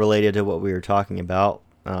unrelated to what we were talking about.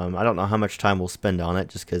 I don't know how much time we'll spend on it,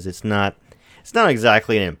 just because it's not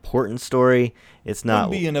exactly an important story. It's not. It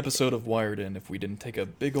would be an episode of Wired In if we didn't take a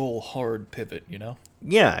big old hard pivot,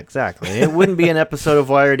 Yeah, exactly. It wouldn't be an episode of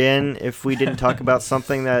Wired In if we didn't talk about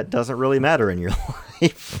something that doesn't really matter in your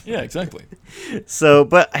life. Yeah, exactly. So,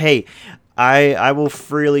 but hey, I will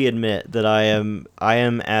freely admit that I am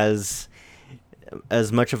as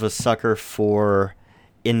much of a sucker for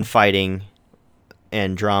infighting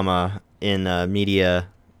and drama in media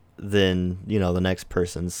than the next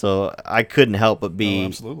person. So I couldn't help but be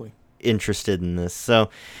absolutely interested in this. So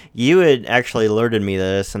you had actually alerted me to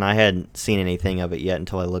this, and I hadn't seen anything of it yet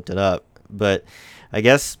until I looked it up. But I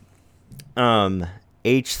guess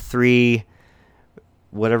H3,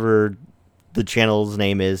 whatever the channel's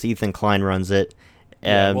name is, Ethan Klein runs it.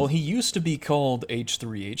 Well, he used to be called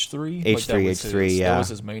H3H3. H3H3, that was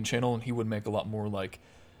his main channel, and he would make a lot more like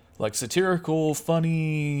satirical,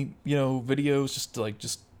 funny, videos,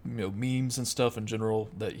 just memes and stuff in general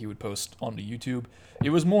that he would post onto YouTube. It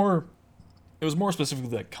was more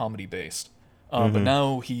specifically like comedy based. But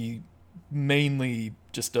now he mainly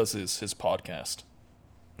just does his podcast.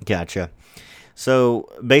 Gotcha. So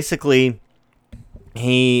basically,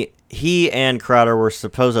 he and Crowder were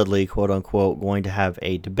supposedly, quote unquote, going to have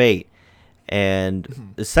a debate.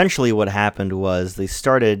 And essentially what happened was they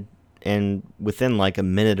started, and within like a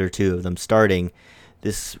minute or two of them starting,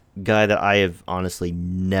 this guy that I have honestly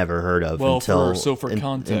never heard of until... For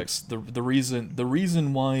context, the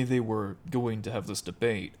reason why they were going to have this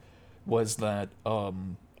debate was that... well,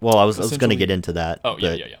 I was going to get into that. Oh,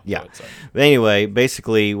 yeah. Yeah. But anyway,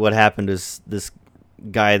 basically what happened is this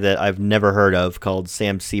guy that I've never heard of called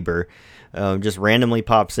Sam Sieber just randomly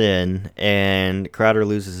pops in, and Crowder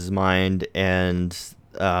loses his mind, and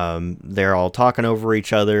they're all talking over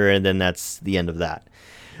each other, and then that's the end of that.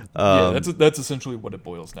 That's essentially what it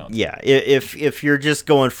boils down to. Yeah, if you're just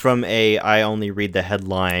going from I only read the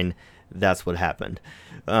headline, that's what happened.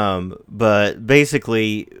 But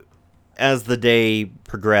basically, as the day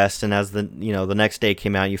progressed and as the next day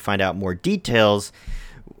came out, you find out more details.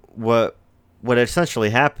 What essentially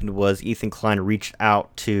happened was Ethan Klein reached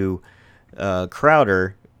out to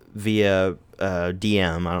Crowder via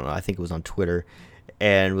DM. I don't know. I think it was on Twitter.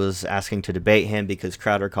 And was asking to debate him because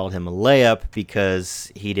Crowder called him a layup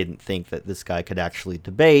because he didn't think that this guy could actually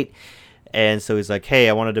debate. And so he's like, hey,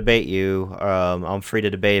 I want to debate you. I'm free to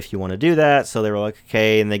debate if you want to do that. So they were like,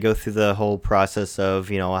 okay. And they go through the whole process of,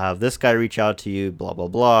 I'll have this guy reach out to you, blah, blah,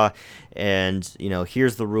 blah. And,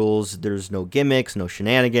 here's the rules. There's no gimmicks, no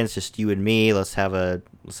shenanigans, just you and me. Let's have a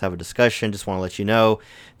discussion. Just want to let you know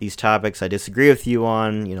these topics I disagree with you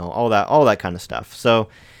on, all that kind of stuff. So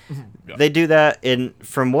Yeah. they do that. And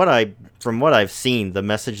from what I've seen, the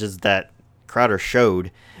messages that Crowder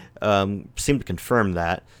showed seem to confirm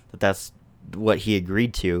that's what he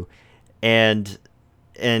agreed to. And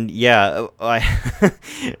yeah,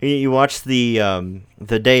 you watch the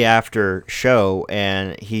day after show,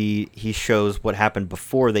 and he shows what happened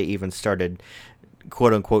before they even started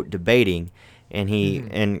quote unquote debating, and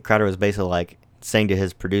and Crowder was basically like saying to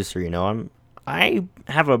his producer, I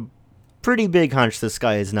have a pretty big hunch this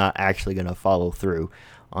guy is not actually going to follow through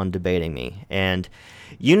on debating me, and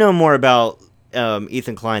more about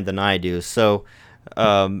Ethan Klein than I do, so.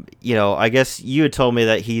 I guess you had told me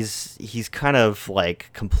that he's kind of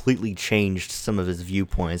like completely changed some of his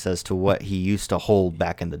viewpoints as to what he used to hold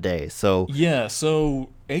back in the day. So yeah, so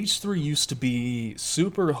H3 used to be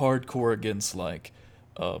super hardcore against like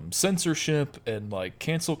censorship and like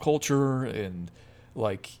cancel culture, and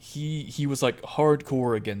like he was like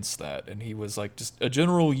hardcore against that, and he was like just a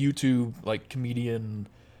general YouTube like comedian.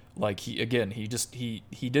 Like he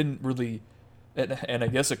didn't really. And I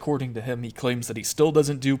guess according to him, he claims that he still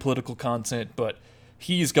doesn't do political content, but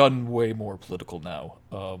he's gotten way more political now.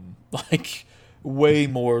 Like, way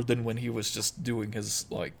more than when he was just doing his,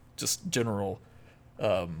 like, just general,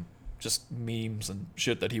 just memes and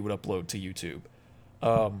shit that he would upload to YouTube.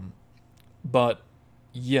 But,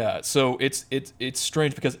 yeah, so it's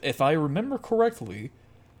strange because if I remember correctly,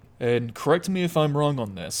 and correct me if I'm wrong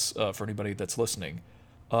on this, for anybody that's listening,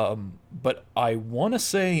 but I want to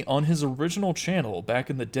say on his original channel back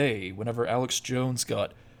in the day, whenever Alex Jones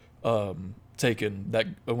got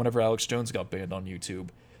whenever Alex Jones got banned on YouTube,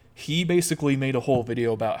 he basically made a whole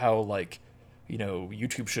video about how like,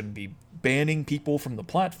 YouTube shouldn't be banning people from the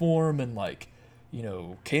platform and like,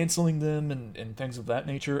 canceling them and things of that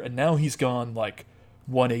nature. And now he's gone like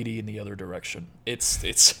 180 in the other direction.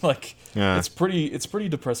 It's like it's pretty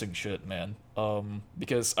depressing shit, man.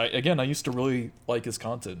 Because I used to really like his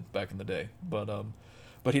content back in the day, but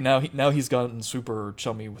he's gotten super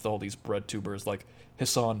chummy with all these bread tubers like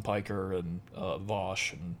Hassan Piker and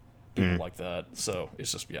Vosh and people like that. So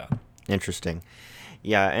it's just interesting.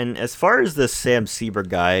 Yeah, and as far as this Sam Sieber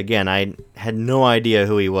guy, again, I had no idea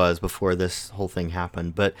who he was before this whole thing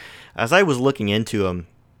happened, but as I was looking into him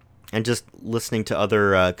and just listening to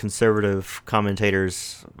other conservative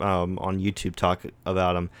commentators on YouTube talk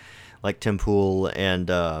about him, like Tim Pool and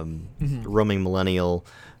Roaming Millennial,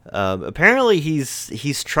 apparently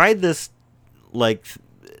he's tried this like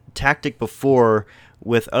tactic before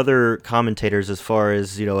with other commentators as far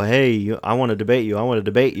as, hey, I want to debate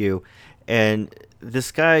you, and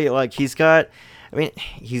this guy, like, he's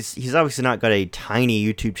obviously not got a tiny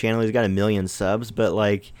YouTube channel, he's got 1 million subs, but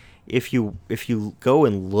like, if you go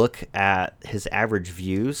and look at his average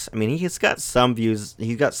views, he's got some views,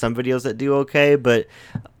 he's got some videos that do okay, but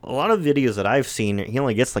a lot of videos that I've seen, he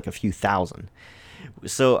only gets like a few thousand.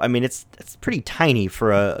 So it's pretty tiny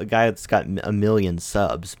for a guy that's got 1 million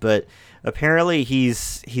subs. But apparently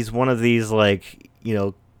he's one of these like,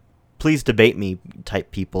 please debate me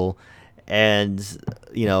type people, and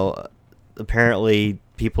apparently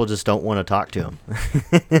people just don't want to talk to him.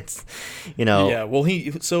 It's, Yeah, well,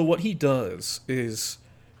 so what he does is,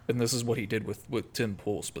 and this is what he did with Tim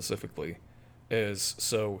Pool specifically, is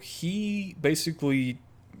so he basically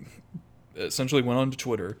essentially went onto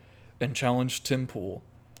Twitter and challenged Tim Pool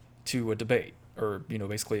to a debate, or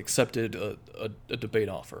basically accepted a debate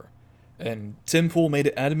offer, and Tim Pool made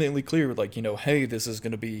it adamantly clear, like, hey, this is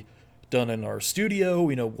going to be done in our studio,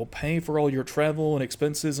 we'll pay for all your travel and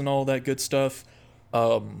expenses and all that good stuff,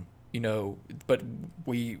 but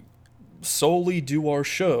we solely do our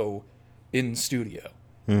show in studio.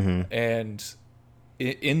 And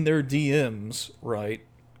in their DMs, right,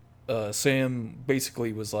 Sam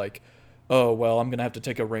basically was like, oh, well, I'm gonna have to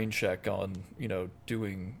take a rain check on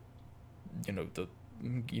doing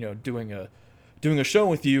doing a show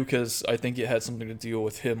with you, because I think it had something to deal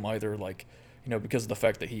with him, either like because of the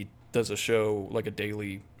fact that he does a show, like a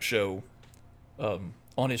daily show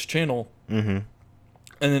on his channel, and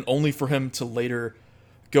then only for him to later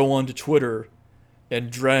go onto Twitter and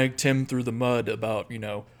drag Tim through the mud about,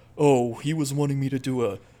 oh, he was wanting me to do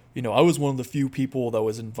I was one of the few people that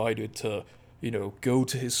was invited to, go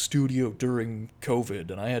to his studio during COVID,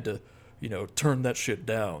 and I had to, turn that shit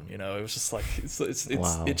down. It was just like, it's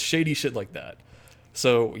Wow. it's shady shit like that.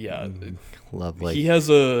 So yeah, Lovely. he has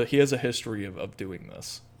a history of doing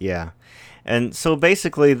this. Yeah. And so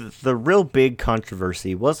basically, the real big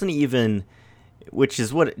controversy wasn't even, which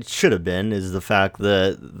is what it should have been, is the fact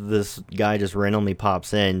that this guy just randomly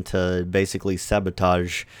pops in to basically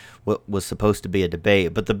sabotage what was supposed to be a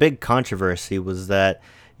debate. But the big controversy was that,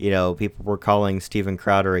 people were calling Steven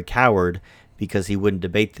Crowder a coward because he wouldn't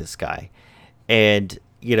debate this guy. And,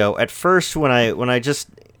 at first when I just,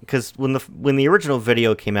 because when the original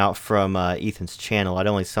video came out from Ethan's channel, I'd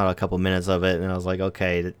only saw a couple minutes of it, and I was like,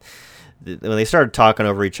 okay. When they started talking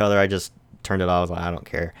over each other, I just turned it off. I was like, I don't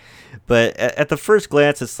care. But at the first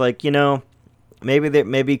glance, it's like,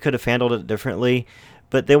 maybe could have handled it differently.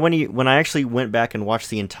 But then when I actually went back and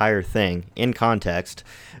watched the entire thing in context,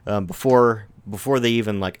 before they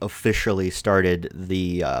even like officially started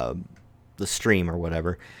the stream or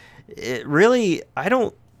whatever, it really, I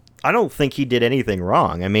don't think he did anything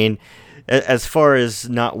wrong. I mean, as far as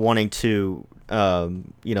not wanting to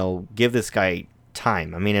give this guy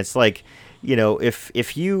time. I mean, it's like,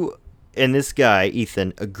 if you and this guy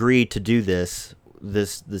Ethan agreed to do this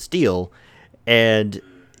deal, and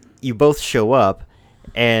you both show up,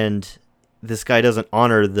 and this guy doesn't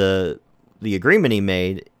honor the agreement he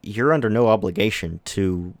made, you're under no obligation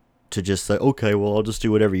to just say, okay, well, I'll just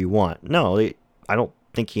do whatever you want. No, I don't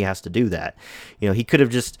think he has to do that. He could have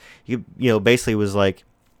just basically was like,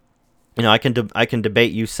 I can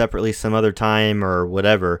debate you separately some other time or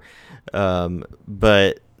whatever,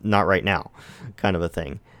 but not right now, kind of a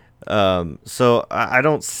thing. So I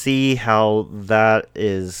don't see how that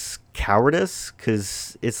is cowardice,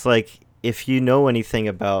 because it's like, if you know anything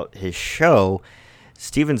about his show,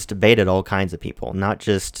 Steven's debated all kinds of people, not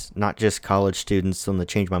just college students on the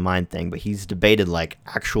Change My Mind thing, but he's debated like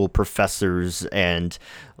actual professors and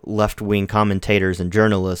left-wing commentators and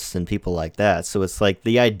journalists and people like that. So it's like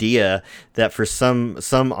the idea that for some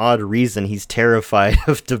odd reason he's terrified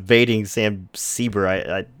of debating Sam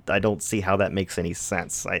Sieber, I don't see how that makes any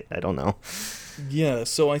sense. I don't know. Yeah,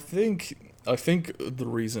 so I think the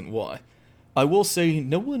reason why, I will say,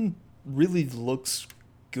 no one really looks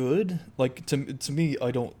good. Like, to me, I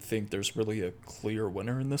don't think there's really a clear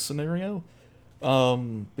winner in this scenario,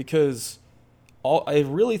 because I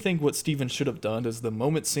really think what Steven should have done is, the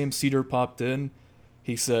moment Sam Seder popped in,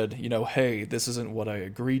 he said, hey, this isn't what I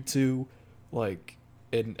agreed to, like,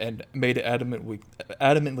 and made it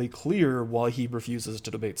adamantly clear why he refuses to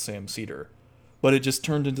debate Sam Seder. But it just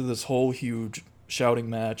turned into this whole huge shouting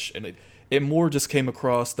match, and it more just came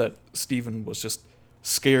across that Steven was just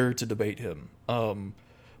scared to debate him.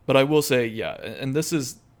 But I will say, yeah, and this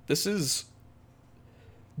is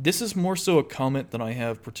more so a comment than I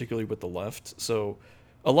have particularly with the left. So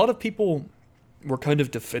a lot of people were kind of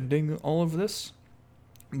defending all of this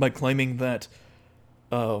by claiming that,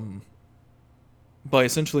 by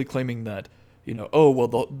essentially claiming that, oh,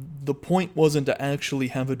 well, the point wasn't to actually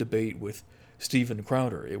have a debate with Steven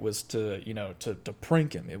Crowder. It was to, to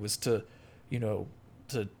prank him. It was to,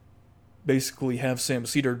 to basically have Sam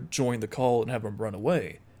Seder join the call and have him run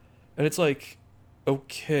away. And it's like,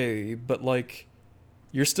 okay, but like,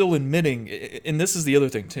 you're still admitting, and this is the other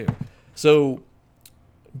thing too. So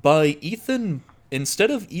by Ethan, instead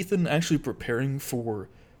of Ethan actually preparing to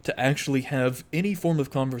actually have any form of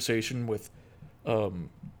conversation with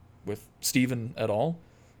Steven at all,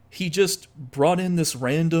 he just brought in this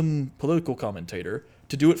random political commentator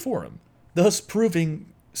to do it for him, thus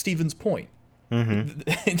proving Steven's point.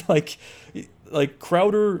 Mm-hmm. like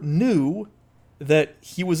Crowder knew that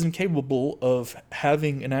he was incapable of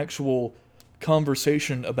having an actual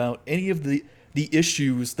conversation about any of the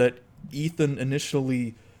issues that Ethan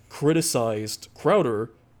initially criticized Crowder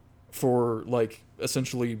for, like,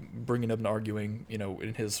 essentially bringing up and arguing,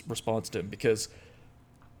 in his response to him. Because,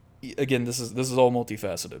 again, this is all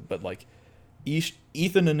multifaceted, but like,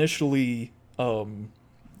 Ethan initially,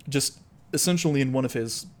 just essentially in one of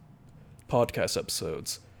his podcast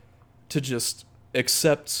episodes, to just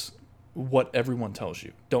accept what everyone tells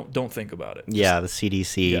you. Don't think about it. The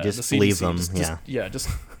CDC. Just believe them. Just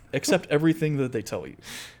accept everything that they tell you.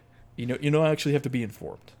 You don't actually have to be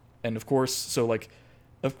informed. And of course, so like,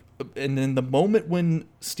 and then the moment when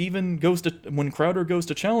Crowder goes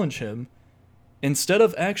to challenge him, instead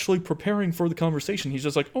of actually preparing for the conversation, he's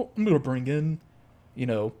just like, oh, I'm gonna bring in,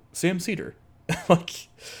 Sam Seder. Like,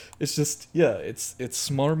 it's just, it's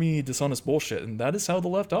smarmy, dishonest bullshit, and that is how the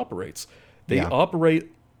left operates. They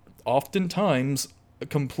operate oftentimes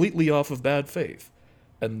completely off of bad faith,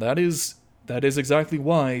 and that is exactly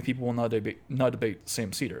why people will not debate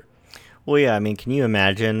Sam Seder. Well, yeah, I mean, can you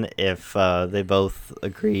imagine if they both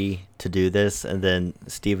agree to do this, and then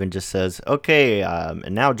Steven just says, "Okay,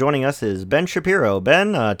 and now joining us is Ben Shapiro.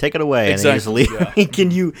 Ben, take it away," and then you just Exactly. leave. Yeah.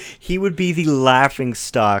 Can you? He would be the laughing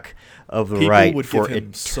stock of the People right would for give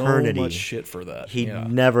him so eternity. much shit for that. He'd Yeah.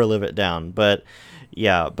 never live it down. But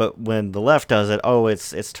yeah, but when the left does it, oh,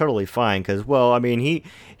 it's totally fine because, well, I mean, he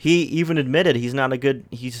even admitted he's not a good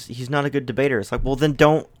debater. It's like, well, then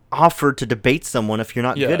don't offer to debate someone if you're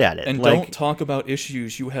not Yeah, good at it. and Like, don't talk about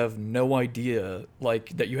issues you have no idea, like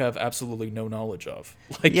that you have absolutely no knowledge of.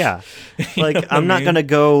 Like, yeah, you like know what I I'm not mean?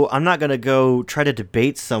 gonna go try to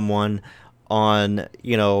debate someone on,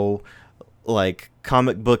 like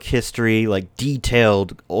comic book history, like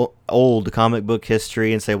detailed old comic book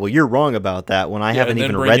history, and say, well, you're wrong about that when I Yeah, haven't and then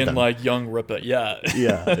even bring read in them. like young Ripa. Yeah,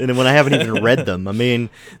 Yeah, and when I haven't even read them, I mean,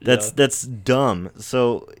 yeah, that's dumb.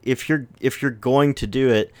 So if you're going to do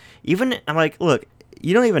it, even, I'm like, look,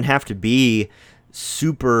 you don't even have to be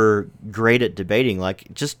super great at debating.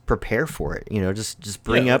 Like, just prepare for it. Just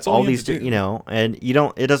bring yeah. up That's all all you have these, to do. and you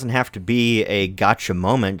don't. It doesn't have to be a gotcha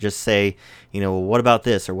moment. Just say, well, what about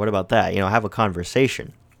this or what about that? Have a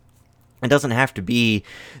conversation. It doesn't have to be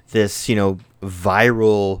this,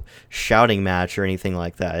 viral shouting match or anything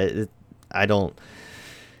like that. I don't.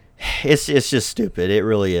 It's just stupid. It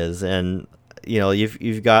really is. And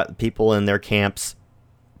you've got people in their camps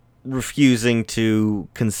refusing to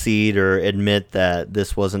concede or admit that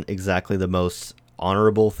this wasn't exactly the most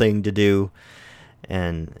honorable thing to do,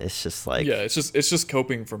 and it's just like, Yeah, it's just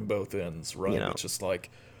coping from both ends, you right? know, It's just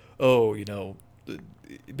like, oh,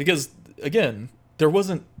 because again, there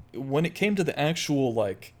wasn't when it came to the actual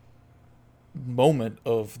like moment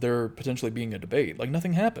of there potentially being a debate, like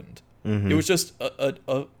nothing happened. It mm-hmm. was just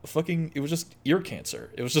a fucking, it was just ear cancer.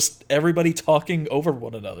 It was just everybody talking over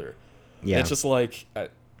one another. Yeah. It's just like I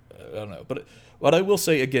don't know, but what I will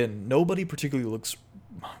say again, nobody particularly looks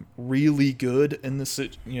really good in this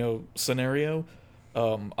scenario.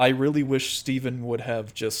 I really wish Steven would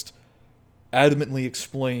have just adamantly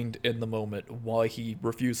explained in the moment why he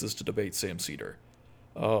refuses to debate Sam Cedar.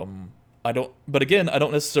 I don't, but again, I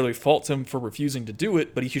don't necessarily fault him for refusing to do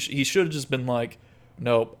it, but he should have just been like,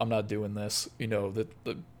 nope, I'm not doing this. That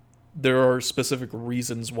there are specific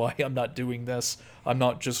reasons why I'm not doing this. I'm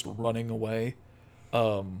not just running away.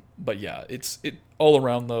 But yeah, it all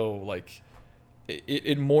around though, like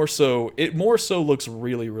it more so looks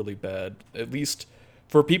really really bad. At least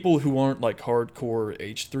for people who aren't like hardcore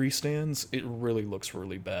H3 stands, it really looks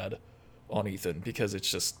really bad on Ethan because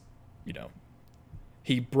it's just, you know,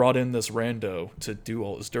 he brought in this rando to do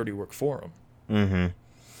all his dirty work for him. Mm-hmm.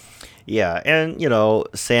 Yeah, and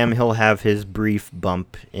Sam, he'll have his brief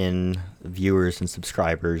bump in viewers and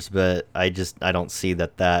subscribers, but I don't see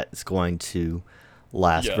that that's going to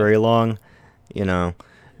last Yeah. very long. You know,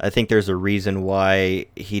 I think there's a reason why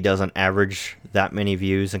he doesn't average that many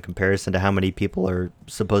views in comparison to how many people are Well,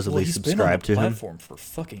 supposedly he's been on the subscribed to him. platform for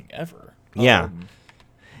fucking ever. Yeah,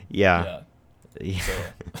 yeah. Yeah. So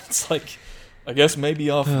it's like, I guess maybe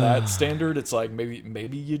off that standard, it's like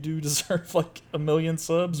maybe you do deserve like 1 million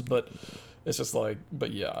subs, but it's just like,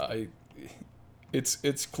 but yeah,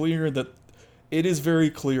 it's clear that it is very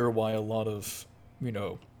clear why a lot of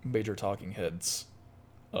major talking heads,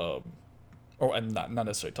 um, or and not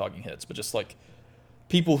necessarily talking heads, but just like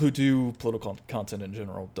people who do political content in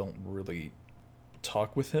general don't really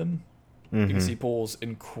talk with him because Mm-hmm. he pulls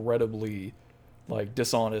incredibly like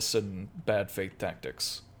dishonest and bad faith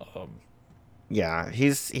tactics. Yeah,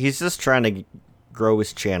 he's just trying to grow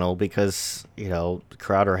his channel because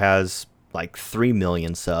Crowder has like 3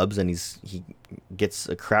 million subs and he gets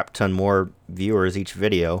a crap ton more viewers each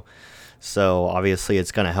video, so obviously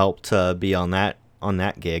it's gonna help to be on that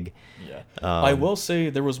gig. Yeah. I Um, will say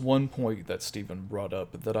there was one point that Steven brought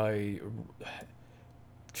up that I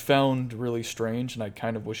found really strange, and I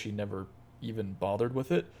kind of wish he never even bothered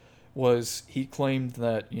with it. Was he claimed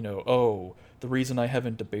that, oh, the reason I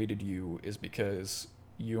haven't debated you is because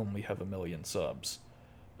you only have 1 million subs.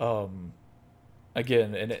 Um,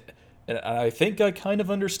 Again, and I think I kind of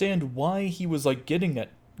understand why he was like getting there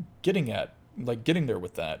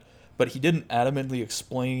with that, but he didn't adamantly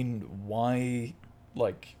explain why,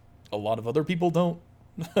 like a lot of other people don't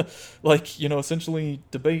like essentially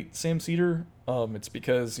debate Sam Cedar. It's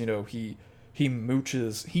because he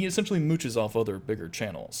essentially mooches off other bigger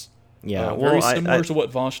channels. yeah, Very well, similar to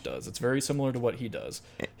what Vosh does. It's very similar to what he does.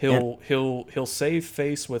 and He'll save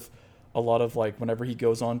face with a lot of like whenever he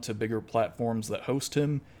goes on to bigger platforms that host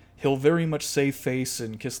him, he'll very much save face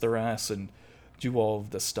and kiss their ass and do all of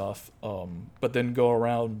this stuff. But then go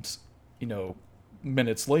around,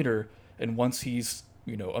 minutes later, and once he's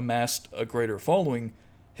amassed a greater following,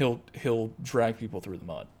 he'll drag people through the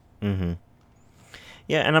mud. Mm-hmm.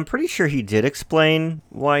 Yeah, and I'm pretty sure he did explain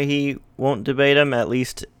why he won't debate him. At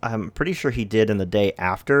least I'm pretty sure he did in the day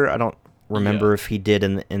after. I don't remember if he did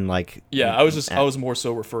in like. Yeah, I was more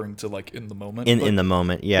so referring to like in the moment. In the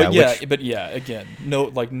moment, yeah. But again,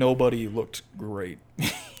 nobody looked great.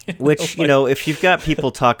 Which, if you've got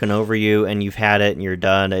people talking over you and you've had it and you're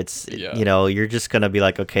done, it's you're just gonna be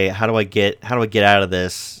like, okay, how do I get out of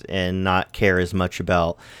this and not care as much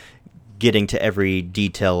about getting to every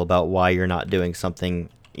detail about why you're not doing something,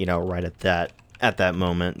 right at that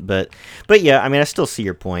moment. But yeah, I mean, I still see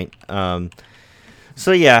your point.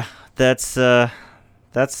 So yeah, that's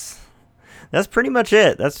pretty much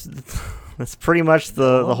it. That's pretty much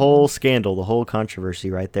the whole scandal, the whole controversy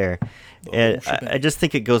right there. And I just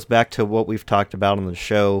think it goes back to what we've talked about on the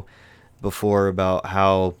show before about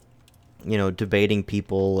how, debating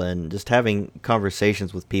people and just having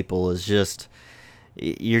conversations with people is just,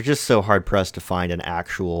 you're just so hard pressed to find an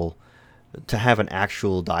actual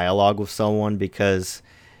dialogue with someone, because,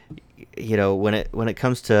 when it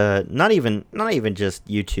comes to not even just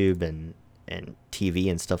YouTube and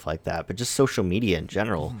TV and stuff like that, but just social media in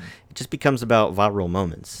general, it just becomes about viral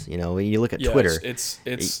moments. When you look at Twitter, it's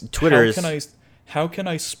Twitter how can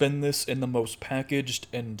I spin this in the most packaged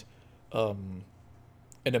and an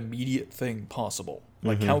immediate thing possible?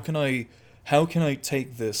 Like, how can I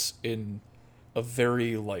take this in a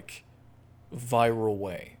very like viral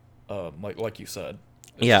way? Like you said.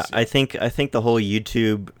 Yeah, I think the whole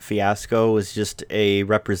YouTube fiasco was just a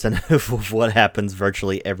representative of what happens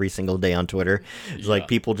virtually every single day on Twitter. It's like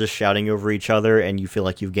people just shouting over each other, and you feel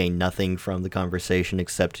like you've gained nothing from the conversation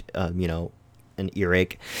except, an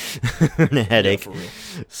earache and a headache. Yeah, for real.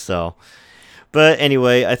 So, but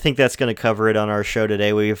anyway, I think that's going to cover it on our show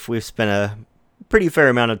today. We've spent a pretty fair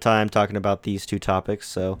amount of time talking about these two topics,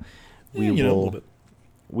 so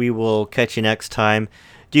we will catch you next time.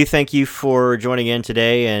 Thank you for joining in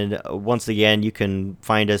today, and once again, you can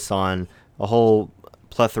find us on a whole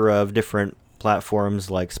plethora of different platforms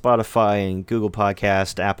like Spotify and Google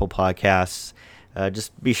Podcast, Apple Podcasts.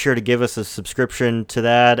 Just be sure to give us a subscription to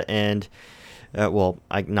that, and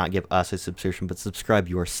not give us a subscription, but subscribe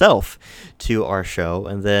yourself to our show,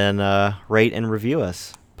 and then rate and review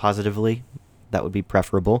us positively. That would be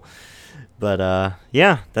preferable. But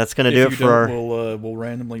yeah, that's gonna do it for our. We'll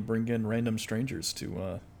randomly bring in random strangers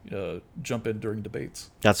to jump in during debates.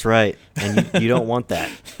 That's right, and you don't want that.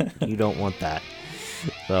 You don't want that.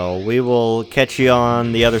 So we will catch you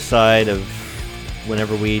on the other side of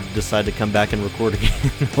whenever we decide to come back and record again.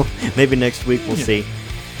 Maybe next week, we'll see.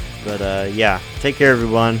 But yeah, take care,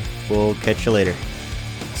 everyone. We'll catch you later.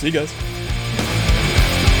 See you guys.